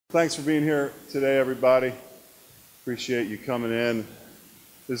Thanks for being here today, everybody. Appreciate you coming in.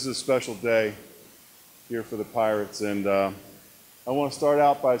 This is a special day here for the Pirates, and I want to start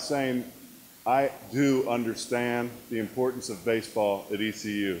out by saying I do understand the importance of baseball at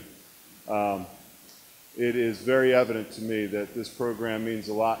ECU. It is very evident to me that this program means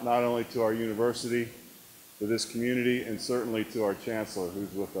a lot, not only to our university, to this community, and certainly to our chancellor,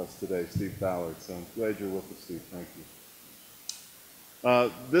 who's with us today, Steve Ballard. So I'm glad you're with us, Steve. Thank you.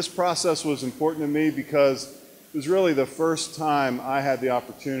 This process was important to me because it was really the first time I had the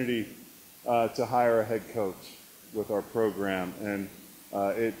opportunity to hire a head coach with our program, and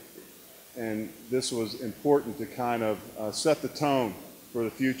this was important to kind of set the tone for the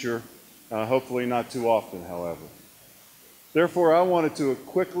future, hopefully not too often, however. Therefore, I wanted to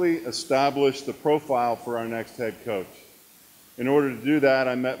quickly establish the profile for our next head coach. In order to do that,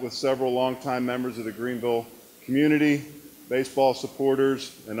 I met with several longtime members of the Greenville community, baseball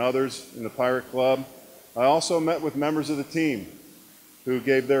supporters, and others in the Pirate Club. I also met with members of the team who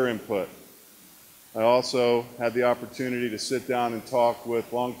gave their input. I also had the opportunity to sit down and talk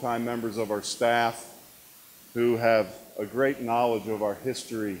with longtime members of our staff who have a great knowledge of our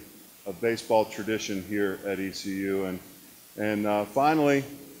history of baseball tradition here at ECU. And finally,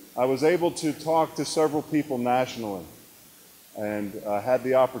 I was able to talk to several people nationally and had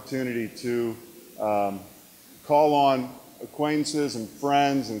the opportunity to call on acquaintances and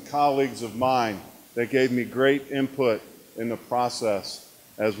friends and colleagues of mine that gave me great input in the process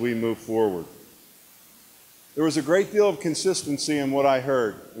as we move forward. There was a great deal of consistency in what I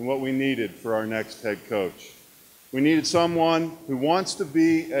heard and what we needed for our next head coach. We needed someone who wants to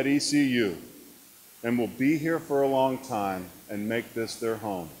be at ECU and will be here for a long time and make this their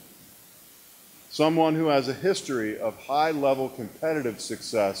home. Someone who has a history of high-level competitive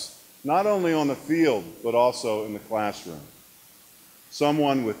success, not only on the field, but also in the classroom.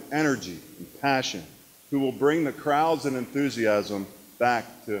 Someone with energy and passion who will bring the crowds and enthusiasm back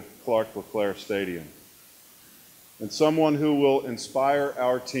to Clark LeClaire Stadium. And someone who will inspire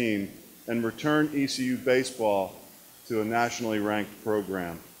our team and return ECU baseball to a nationally ranked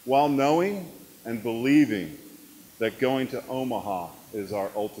program, while knowing and believing that going to Omaha is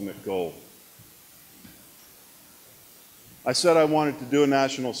our ultimate goal. I said I wanted to do a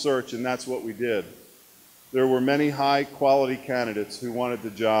national search, and that's what we did. There were many high-quality candidates who wanted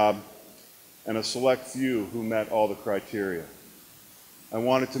the job and a select few who met all the criteria. I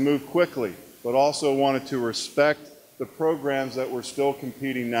wanted to move quickly, but also wanted to respect the programs that were still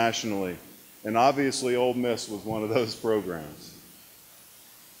competing nationally, and obviously Ole Miss was one of those programs.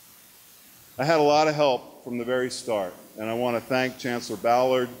 I had a lot of help from the very start, and I want to thank Chancellor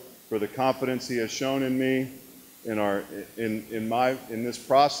Ballard for the confidence he has shown in me in this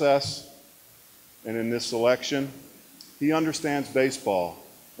process and in this selection. He understands baseball,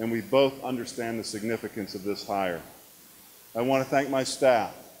 and we both understand the significance of this hire. I want to thank my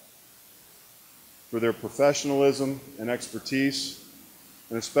staff for their professionalism and expertise,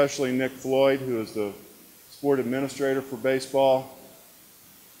 and especially Nick Floyd, who is the sport administrator for baseball,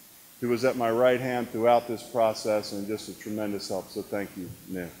 who was at my right hand throughout this process and just a tremendous help. So thank you,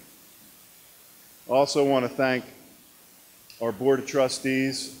 Nick. I also want to thank our Board of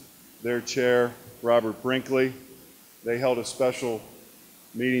Trustees, their chair, Robert Brinkley. They held a special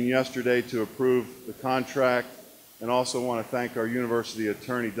meeting yesterday to approve the contract, and also want to thank our university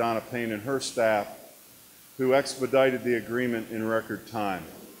attorney, Donna Payne, and her staff, who expedited the agreement in record time.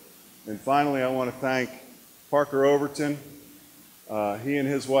 And finally, I want to thank Parker Overton, he and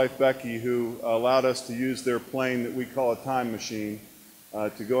his wife, Becky, who allowed us to use their plane that we call a time machine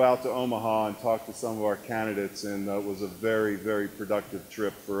to go out to Omaha and talk to some of our candidates, and it was a very, very productive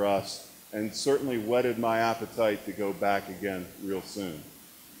trip for us, and certainly whetted my appetite to go back again real soon.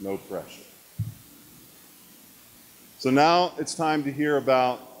 No pressure. So now it's time to hear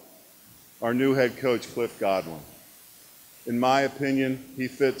about our new head coach, Cliff Godwin. In my opinion, he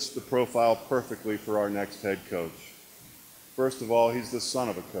fits the profile perfectly for our next head coach. First of all, he's the son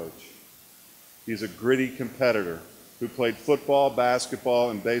of a coach. He's a gritty competitor who played football, basketball,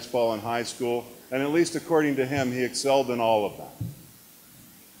 and baseball in high school, and at least according to him, he excelled in all of that.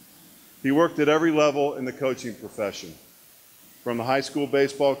 He worked at every level in the coaching profession, from the high school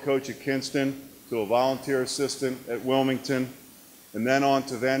baseball coach at Kinston to a volunteer assistant at Wilmington, and then on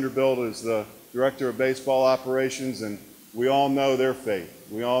to Vanderbilt as the director of baseball operations, and we all know their fate.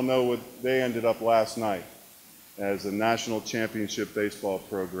 We all know what they ended up last night as a national championship baseball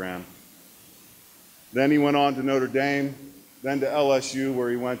program. Then he went on to Notre Dame, then to LSU, where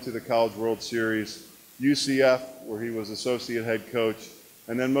he went to the College World Series, UCF, where he was associate head coach,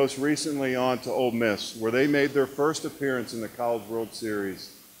 and then most recently on to Ole Miss, where they made their first appearance in the College World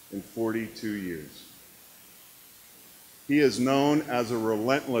Series in 42 years. He is known as a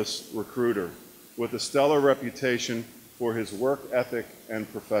relentless recruiter with a stellar reputation for his work ethic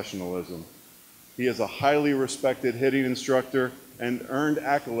and professionalism. He is a highly respected hitting instructor and earned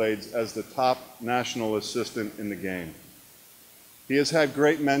accolades as the top national assistant in the game. He has had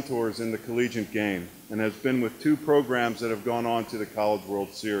great mentors in the collegiate game and has been with 2 programs that have gone on to the College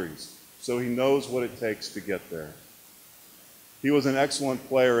World Series, so he knows what it takes to get there. He was an excellent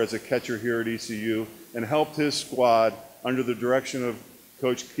player as a catcher here at ECU and helped his squad under the direction of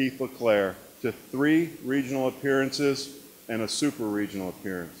Coach Keith LeClaire to 3 regional appearances and a super regional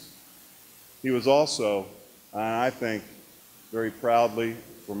appearance. He was also, and I think very proudly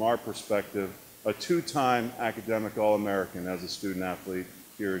from our perspective, a 2-time academic All-American as a student athlete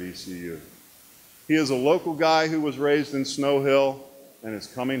here at ECU. He is a local guy who was raised in Snow Hill and is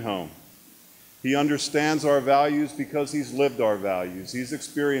coming home. He understands our values because he's lived our values. He's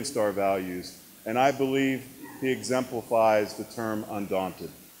experienced our values, and I believe he exemplifies the term undaunted.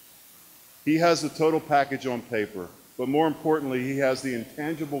 He has the total package on paper, but more importantly, he has the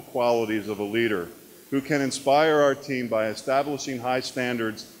intangible qualities of a leader who can inspire our team by establishing high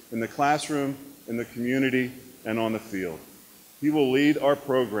standards in the classroom, in the community, and on the field. He will lead our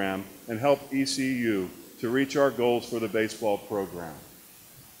program and help ECU to reach our goals for the baseball program.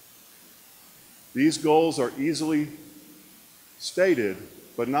 These goals are easily stated,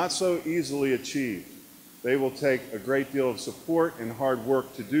 but not so easily achieved. They will take a great deal of support and hard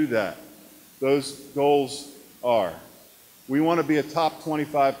work to do that. Those goals are: we want to be a top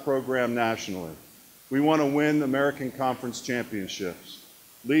 25 program nationally. We want to win American Conference championships,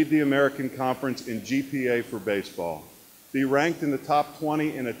 lead the American Conference in GPA for baseball, be ranked in the top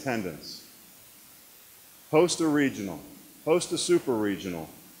 20 in attendance, host a regional, host a super regional,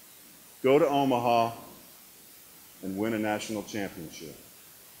 go to Omaha, and win a national championship.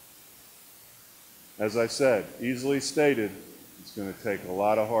 As I said, easily stated, it's going to take a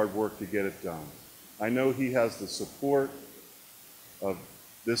lot of hard work to get it done. I know he has the support of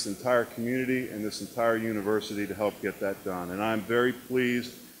this entire community and this entire university to help get that done. And I'm very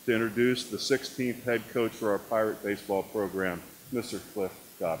pleased to introduce the 16th head coach for our Pirate baseball program, Mr. Cliff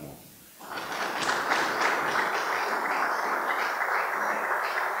Godwin.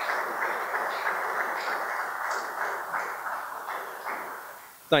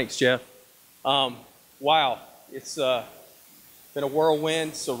 Thanks, Jeff. Wow, it's been a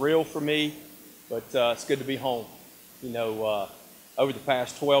whirlwind, surreal for me, but it's good to be home. You know, over the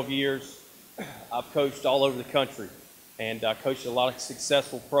past 12 years, I've coached all over the country, and I coached a lot of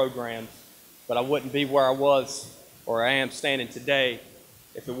successful programs, but I wouldn't be where I was or I am standing today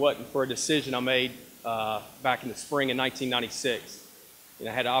if it wasn't for a decision I made back in the spring of 1996. You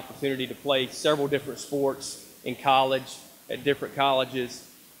know, I had an opportunity to play several different sports in college, at different colleges,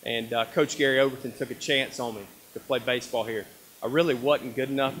 and Coach Gary Overton took a chance on me to play baseball here. I really wasn't good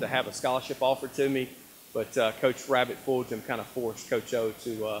enough to have a scholarship offered to me, but Coach Rabbit Fulgham kind of forced Coach O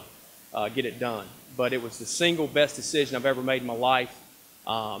to get it done. But it was the single best decision I've ever made in my life.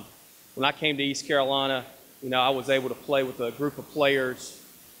 When I came to East Carolina, you know, I was able to play with a group of players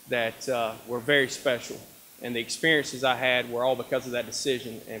that were very special. And the experiences I had were all because of that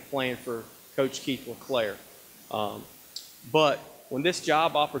decision and playing for Coach Keith LeClaire. But when this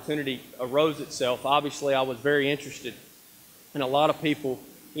job opportunity arose itself, obviously I was very interested. And a lot of people,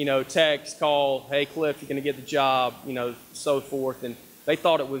 you know, text, call, hey, Cliff, you're going to get the job, you know, so forth. And they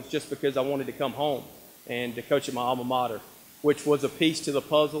thought it was just because I wanted to come home and to coach at my alma mater, which was a piece to the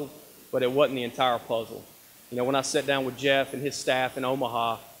puzzle, but it wasn't the entire puzzle. You know, when I sat down with Jeff and his staff in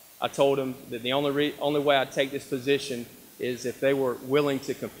Omaha, I told him that the only way I'd take this position is if they were willing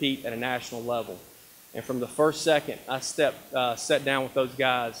to compete at a national level. And from the first second I sat down with those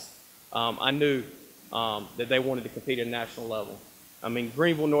guys, I knew that they wanted to compete at a national level. I mean,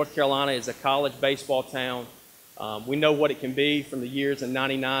 Greenville, North Carolina is a college baseball town. We know what it can be from the years in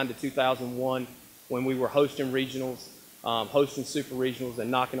 '99 to 2001 when we were hosting regionals, hosting super regionals,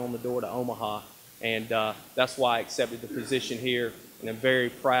 and knocking on the door to Omaha. And that's why I accepted the position here, and I'm very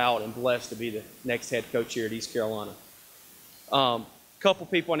proud and blessed to be the next head coach here at East Carolina. Couple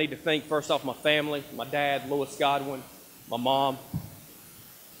people I need to thank. First off, my family, my dad, Louis Godwin, my mom.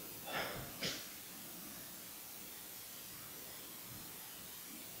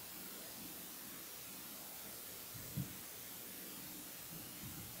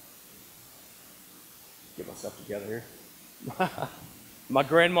 Get myself together here. My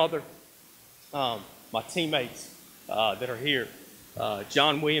grandmother, my teammates that are here,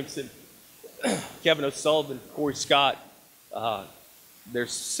 John Williamson, Kevin O'Sullivan, Corey Scott,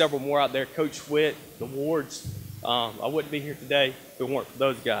 there's several more out there, Coach Witt, the Wards, I wouldn't be here today if it weren't for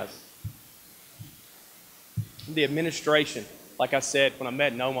those guys. The administration, like I said, when I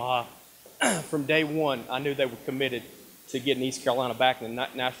met in Omaha, from day one, I knew they were committed to getting East Carolina back in the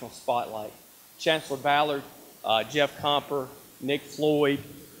national spotlight. Chancellor Ballard, Jeff Comper, Nick Floyd,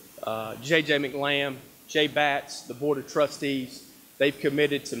 J.J. McLam, Jay Batts, the Board of Trustees, they've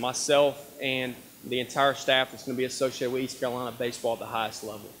committed to myself and the entire staff that's going to be associated with East Carolina baseball at the highest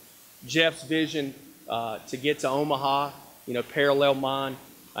level. Jeff's vision to get to Omaha, parallel mine.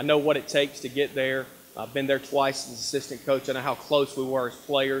 I know what it takes to get there. I've been there twice as assistant coach. I know how close we were as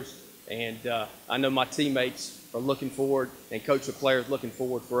players, and I know my teammates are looking forward, and Coach LeClaire is looking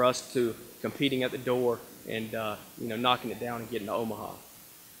forward for us to competing at the door and knocking it down and getting to Omaha.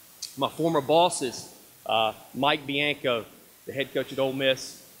 My former bosses, Mike Bianco, the head coach at Ole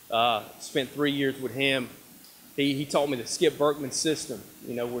Miss, spent 3 years with him. He taught me the Skip Berkman system,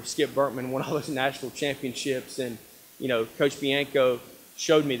 where Skip Berkman won all those national championships, and Coach Bianco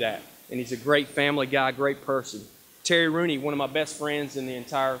showed me that. And he's a great family guy, great person. Terry Rooney, one of my best friends in the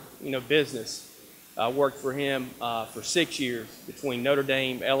entire business. I worked for him for 6 years between Notre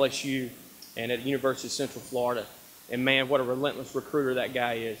Dame, LSU, and at the University of Central Florida. And man, what a relentless recruiter that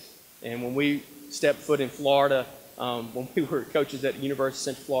guy is. And when we stepped foot in Florida, when we were coaches at the University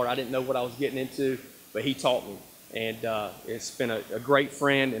of Central Florida, I didn't know what I was getting into, but he taught me. And it's been a great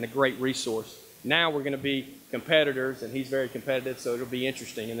friend and a great resource. Now we're going to be competitors, and he's very competitive, so it'll be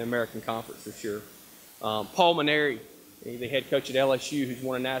interesting in the American Conference for sure. Paul Maneri, the head coach at LSU, who's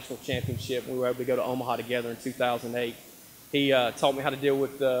won a national championship. We were able to go to Omaha together in 2008. He taught me how to deal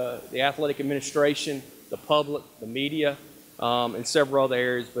with the athletic administration, the public, the media, and several other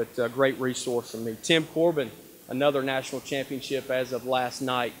areas, but a great resource for me. Tim Corbin, another national championship as of last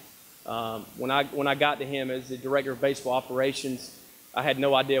night. When I got to him as the director of baseball operations, I had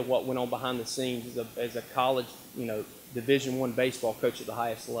no idea what went on behind the scenes as a college, Division I baseball coach at the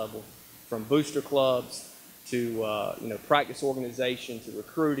highest level, from booster clubs to practice organization to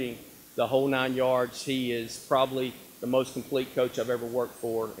recruiting, the whole 9 yards. He is probably the most complete coach I've ever worked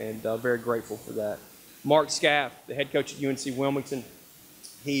for, and very grateful for that. Mark Scaff, the head coach at UNC Wilmington,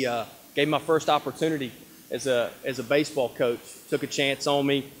 he gave me my first opportunity as a baseball coach. Took a chance on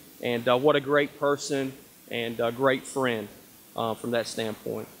me, and what a great person and a great friend from that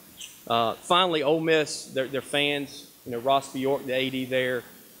standpoint. Finally, Ole Miss, their fans, Ross Bjork, the AD there,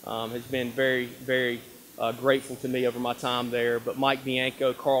 has been very, very grateful to me over my time there. But Mike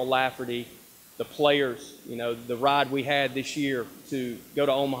Bianco, Carl Lafferty, the players, the ride we had this year to go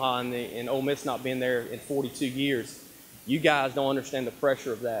to Omaha and Ole Miss not being there in 42 years, you guys don't understand the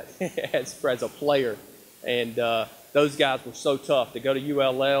pressure of that as a player. And those guys were so tough to go to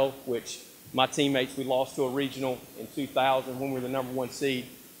ULL, which my teammates, we lost to a regional in 2000 when we were the #1 seed.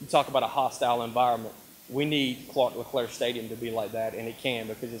 You talk about a hostile environment. We need Clark LeClaire Stadium to be like that, and it can,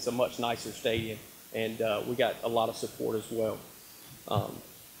 because it's a much nicer stadium, and we got a lot of support as well.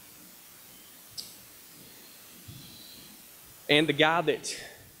 And the guy that,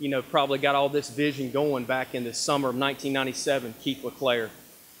 probably got all this vision going back in the summer of 1997, Keith LeClaire.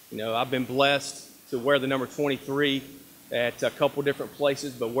 I've been blessed to wear the number 23 at a couple different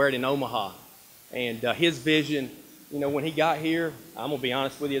places, but wear it in Omaha. And his vision, when he got here, I'm going to be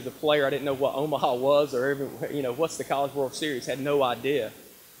honest with you, as a player, I didn't know what Omaha was or even, what's the College World Series, had no idea.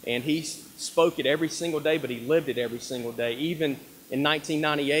 And he spoke it every single day, but he lived it every single day. Even in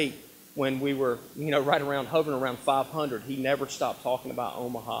 1998, when we were, right around, hovering around 500, he never stopped talking about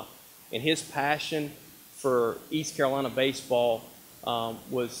Omaha. And his passion for East Carolina baseball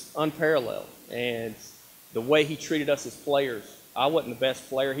was unparalleled. And the way he treated us as players, I wasn't the best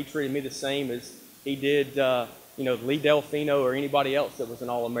player. He treated me the same as he did, Lee Delfino or anybody else that was an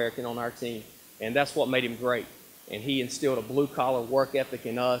All-American on our team. And that's what made him great. And he instilled a blue-collar work ethic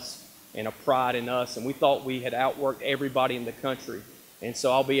in us and a pride in us. And we thought we had outworked everybody in the country. And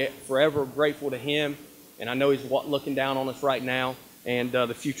so I'll be forever grateful to him. And I know he's looking down on us right now. And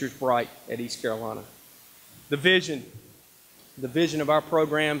the future's bright at East Carolina. The vision of our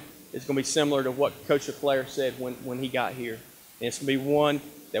program is going to be similar to what Coach LeClaire said when he got here. And it's going to be one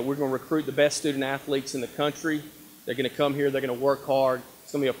that we're going to recruit the best student athletes in the country. They're going to come here. They're going to work hard.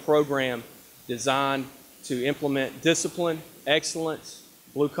 It's going to be a program designed to implement discipline, excellence,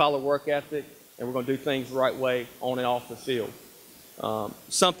 blue-collar work ethic, and we're going to do things the right way on and off the field.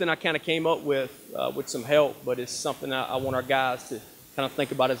 Something I kind of came up with some help, but it's something I want our guys to kind of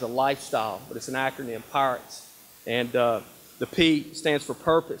think about as a lifestyle, but it's an acronym, PIRATES. And the P stands for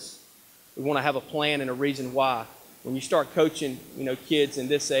purpose. We want to have a plan and a reason why. When you start coaching, kids in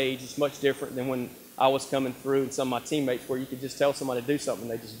this age, it's much different than when I was coming through and some of my teammates, where you could just tell somebody to do something,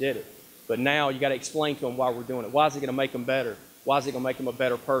 they just did it. But now you got to explain to them why we're doing it. Why is it going to make them better? Why is it going to make them a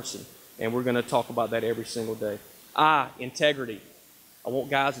better person? And we're going to talk about that every single day. Integrity. I want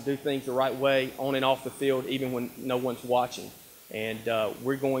guys to do things the right way on and off the field, even when no one's watching. And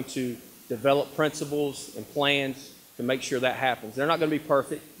we're going to develop principles and plans to make sure that happens. They're not going to be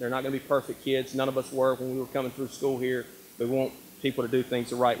perfect. They're not going to be perfect kids. None of us were when we were coming through school here. We want people to do things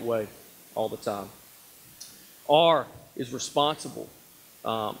the right way all the time. R is responsible.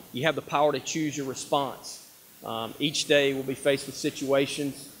 You have the power to choose your response. Each day we'll be faced with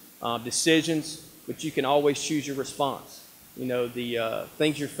situations, decisions, but you can always choose your response. You know, the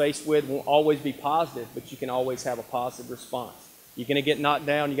things you're faced with won't always be positive, but you can always have a positive response. You're going to get knocked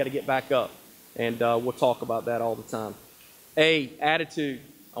down, you got to get back up. And we'll talk about that all the time. Attitude.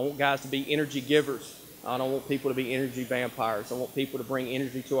 I want guys to be energy givers. I don't want people to be energy vampires. I want people to bring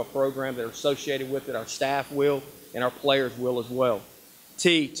energy to our program that are associated with it. Our staff will, and our players will as well.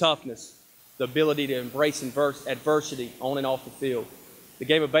 Toughness. The ability to embrace adversity on and off the field. The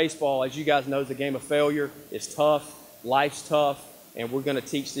game of baseball, as you guys know, is a game of failure. It's tough. Life's tough. And we're going to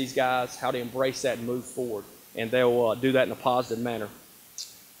teach these guys how to embrace that and move forward. And they'll do that in a positive manner.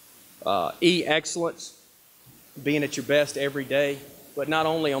 Excellence. Being at your best every day, but not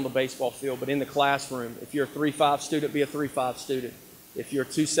only on the baseball field, but in the classroom. If you're a 3.5 student, be a 3.5 student. If you're a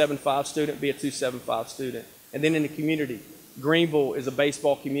 2.75 student, be a 2.75 student. And then in the community, Greenville is a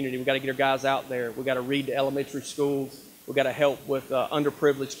baseball community. We've got to get our guys out there. We've got to read to elementary schools. We've got to help with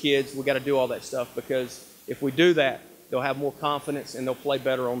underprivileged kids. We've got to do all that stuff, because if we do that, they'll have more confidence and they'll play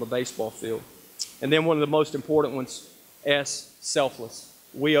better on the baseball field. And then one of the most important ones, S, selfless.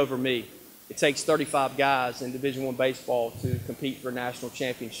 We over me. It takes 35 guys in Division I baseball to compete for a national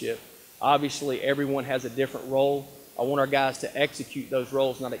championship. Obviously, everyone has a different role. I want our guys to execute those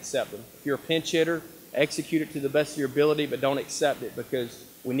roles, not accept them. If you're a pinch hitter, execute it to the best of your ability, but don't accept it, because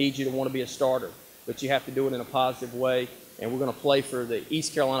we need you to want to be a starter. But you have to do it in a positive way, and we're going to play for the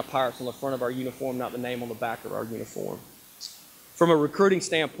East Carolina Pirates on the front of our uniform, not the name on the back of our uniform. From a recruiting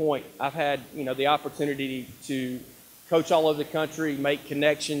standpoint, I've had the opportunity to coach all over the country, make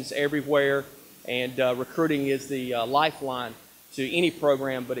connections everywhere, and recruiting is the lifeline to any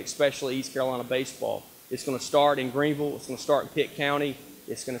program, but especially East Carolina baseball. It's going to start in Greenville. It's going to start in Pitt County.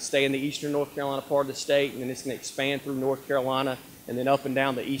 It's going to stay in the eastern North Carolina part of the state, and then it's going to expand through North Carolina and then up and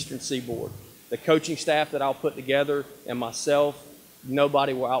down the eastern seaboard. The coaching staff that I'll put together and myself,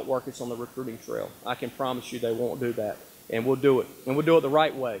 nobody will outwork us on the recruiting trail. I can promise you they won't do that, and we'll do it. And we'll do it the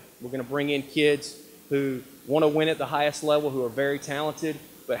right way. We're going to bring in kids who want to win at the highest level, who are very talented,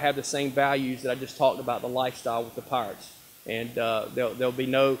 but have the same values that I just talked about, the lifestyle with the Pirates. And there'll be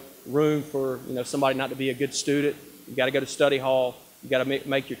no room for somebody not to be a good student. You got to go to study hall. You got to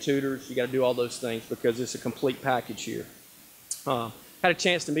make your tutors. You got to do all those things, because it's a complete package here. Had a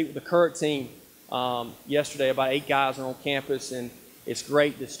chance to meet with the current team yesterday. About 8 guys are on campus, and it's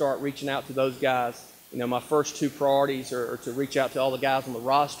great to start reaching out to those guys. My first 2 priorities are to reach out to all the guys on the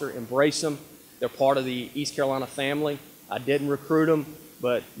roster, embrace them. They're part of the East Carolina family. I didn't recruit them,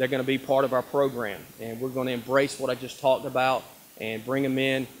 but they're going to be part of our program. And we're going to embrace what I just talked about and bring them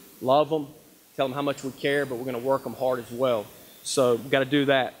in, love them, tell them how much we care, but we're going to work them hard as well. So we've got to do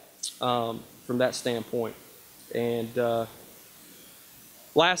that from that standpoint. And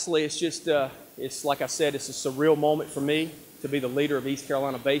lastly, it's just, it's like I said, it's a surreal moment for me to be the leader of East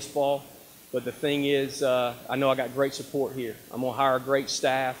Carolina baseball. But the thing is, I know I got great support here. I'm going to hire a great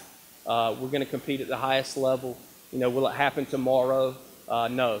staff. We're going to compete at the highest level. Will it happen tomorrow?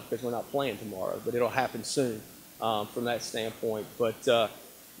 No, because we're not playing tomorrow, but it'll happen soon from that standpoint. But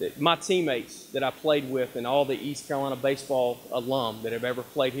my teammates that I played with and all the East Carolina baseball alum that have ever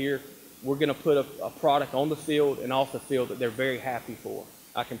played here, we're going to put a product on the field and off the field that they're very happy for.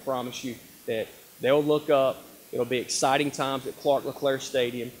 I can promise you that they'll look up. It'll be exciting times at Clark LeClaire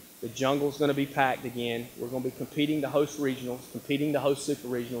Stadium. The jungle's going to be packed again. We're going to be competing to host regionals, competing to host super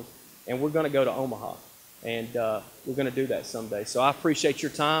regionals. And we're going to go to Omaha, and we're going to do that someday. So I appreciate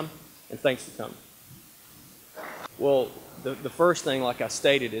your time, and thanks for coming. Well, the first thing, like I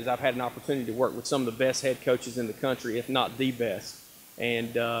stated, is I've had an opportunity to work with some of the best head coaches in the country, if not the best.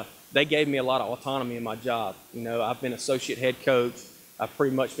 And they gave me a lot of autonomy in my job. I've been associate head coach. I've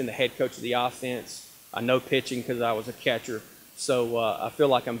pretty much been the head coach of the offense. I know pitching because I was a catcher. So I feel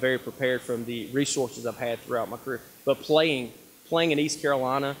like I'm very prepared from the resources I've had throughout my career. But playing in East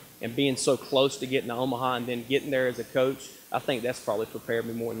Carolina and being so close to getting to Omaha and then getting there as a coach, I think that's probably prepared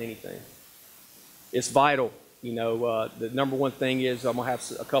me more than anything. It's vital. The number one thing is I'm going to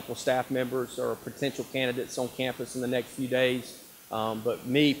have a couple of staff members or potential candidates on campus in the next few days. But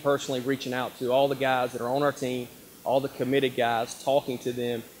me personally reaching out to all the guys that are on our team, all the committed guys, talking to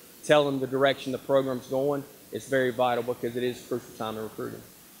them, tell them the direction the program's going, it's very vital because it is a crucial time in recruiting.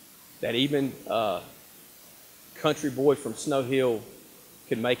 That even country boy from Snow Hill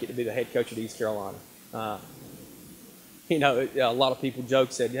could make it to be the head coach at East Carolina. You know, a lot of people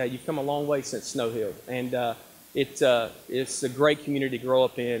joke, said, yeah, you've come a long way since Snow Hill. And it's a great community to grow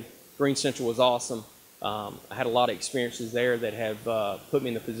up in. Green Central was awesome. I had a lot of experiences there that have put me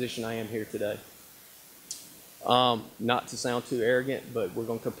in the position I am here today. Not to sound too arrogant, but we're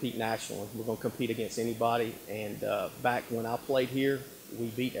going to compete nationally. We're going to compete against anybody. And back when I played here, we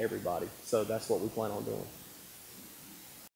beat everybody. So that's what we plan on doing.